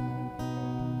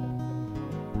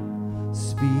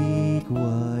 Speak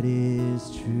what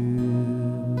is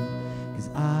true, 'cause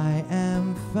I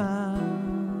am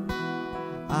found,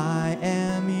 I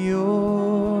am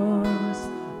yours,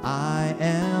 I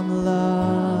am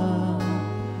loved,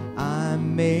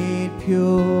 I'm made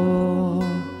pure,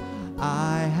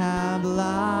 I have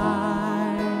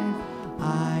life,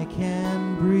 I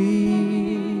can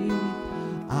breathe,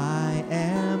 I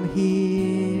am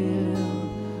healed,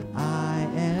 I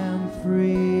am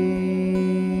free.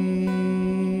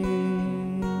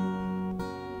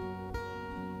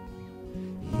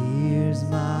 Here's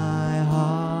my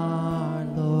heart,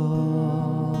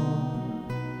 Lord.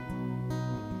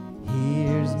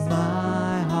 Here's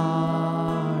my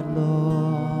heart,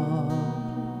 Lord.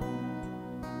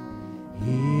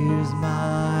 Here's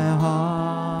my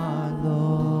heart,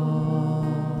 Lord.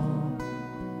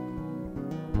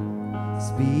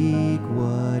 Speak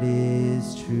what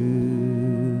is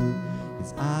true,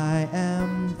 'cause I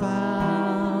am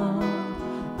found,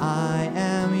 I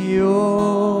am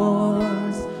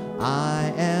yours,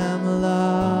 I am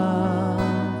loved,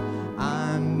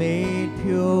 I'm made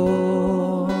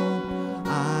pure,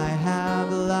 I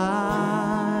have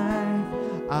life,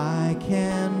 I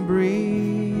can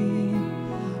breathe,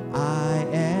 I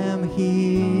am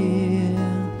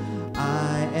healed,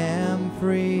 I am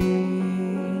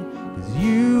free, 'cause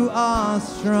you are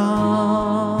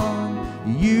strong,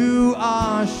 you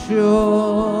are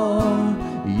sure,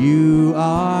 you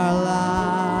are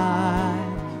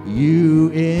life, you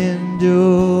endure,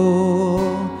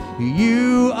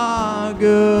 you are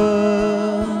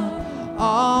good,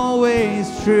 always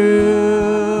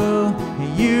true,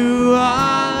 you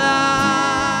are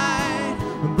light,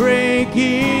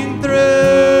 breaking through.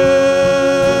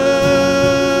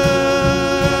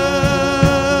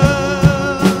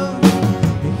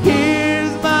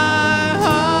 Here's my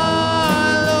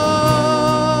heart,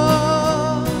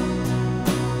 Lord.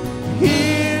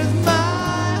 Here's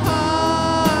my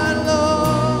heart,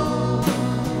 Lord.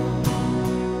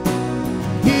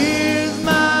 Here's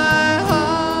my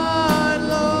heart,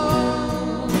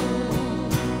 Lord.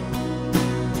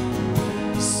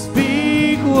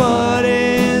 Speak what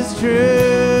is true.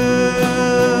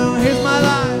 Here's my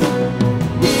life.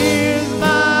 Here's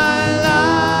my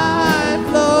life,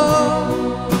 Lord.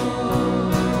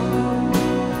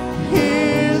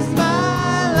 Here's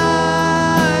my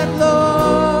life,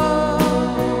 Lord.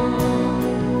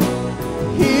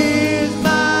 Here's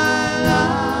my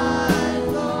life,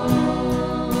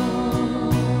 Lord.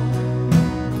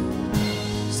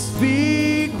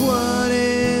 Speak what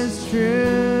is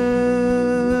true.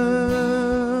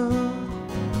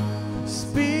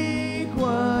 Speak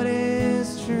what is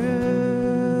true.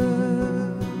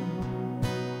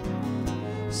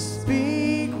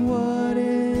 Speak what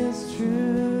is true.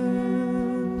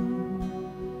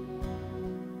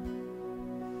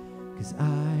 'Cause I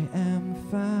am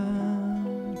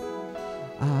found,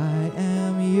 I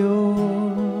am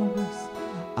yours,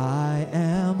 I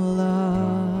am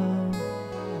loved,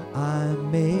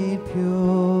 I'm made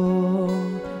pure,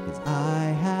 'cause I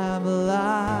have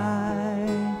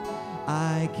life,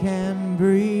 I can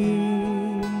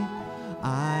breathe,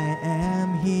 I am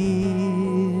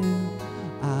healed,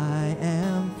 I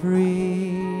am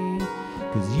free,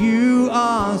 'cause you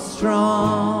are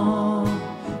strong,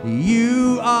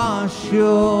 you are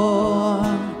sure,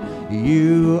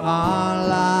 you are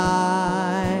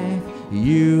life,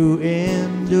 you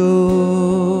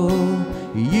endure,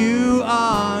 you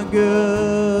are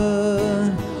good,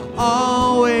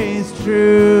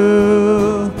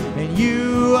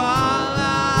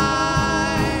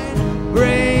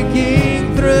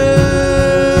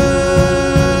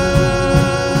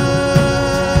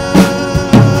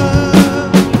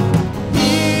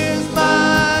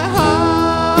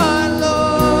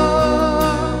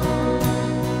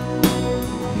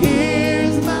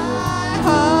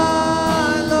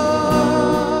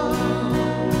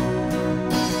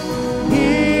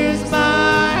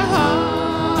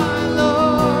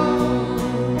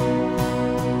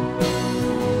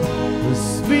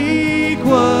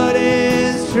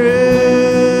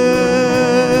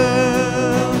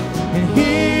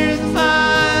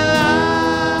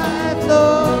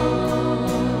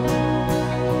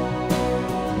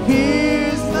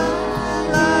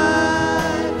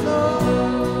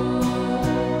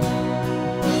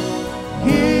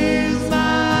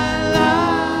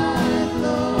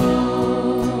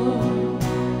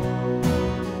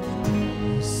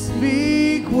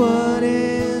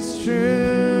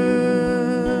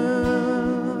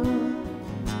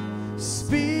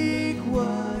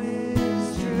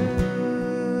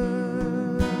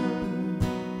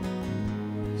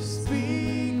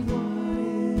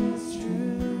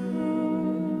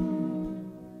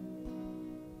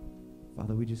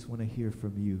 just want to hear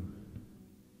from you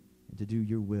and to do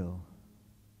your will.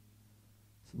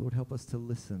 So, Lord, help us to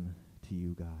listen to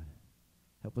you, God.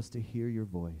 Help us to hear your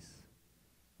voice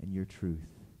and your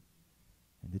truth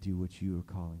and to do what you are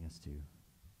calling us to. In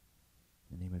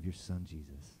the name of your Son,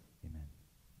 Jesus, amen.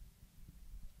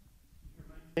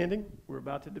 Standing, we're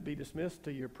about to be dismissed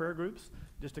to your prayer groups.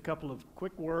 Just a couple of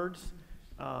quick words,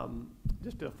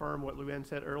 just to affirm what Luann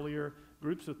said earlier.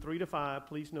 Groups of 3 to 5,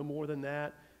 please no more than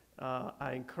that.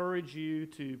 I encourage you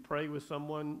to pray with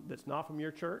someone that's not from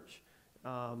your church.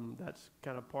 That's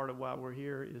kind of part of why we're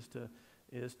here,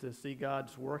 is to see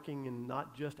God's working in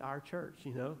not just our church,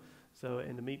 you know. So,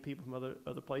 and to meet people from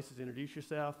other places, introduce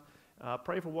yourself.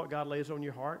 Pray for what God lays on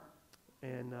your heart.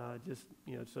 And just,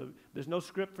 you know, so there's no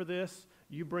script for this.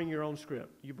 You bring your own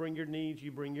script. You bring your needs.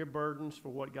 You bring your burdens for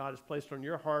what God has placed on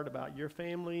your heart about your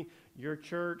family, your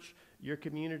church, your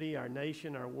community, our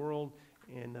nation, our world,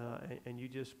 and you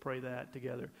just pray that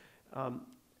together.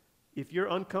 If you're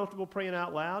uncomfortable praying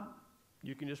out loud,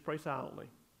 you can just pray silently.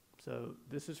 So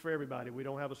this is for everybody. We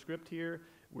don't have a script here.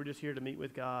 We're just here to meet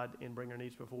with God and bring our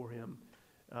needs before him.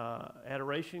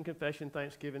 Adoration, confession,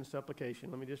 thanksgiving, supplication.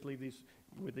 Let me just leave these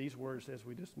with these words as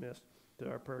we dismiss to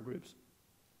our prayer groups.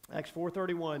 Acts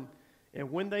 4:31,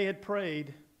 and when they had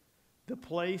prayed, the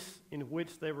place in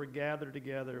which they were gathered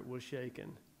together was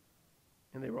shaken,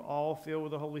 and they were all filled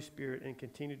with the Holy Spirit and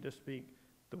continued to speak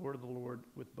the word of the Lord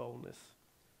with boldness.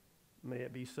 May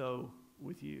it be so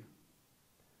with you.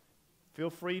 Feel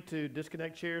free to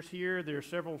disconnect chairs here. There are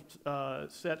several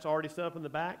sets already set up in the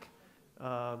back.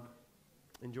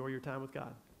 Enjoy your time with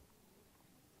God.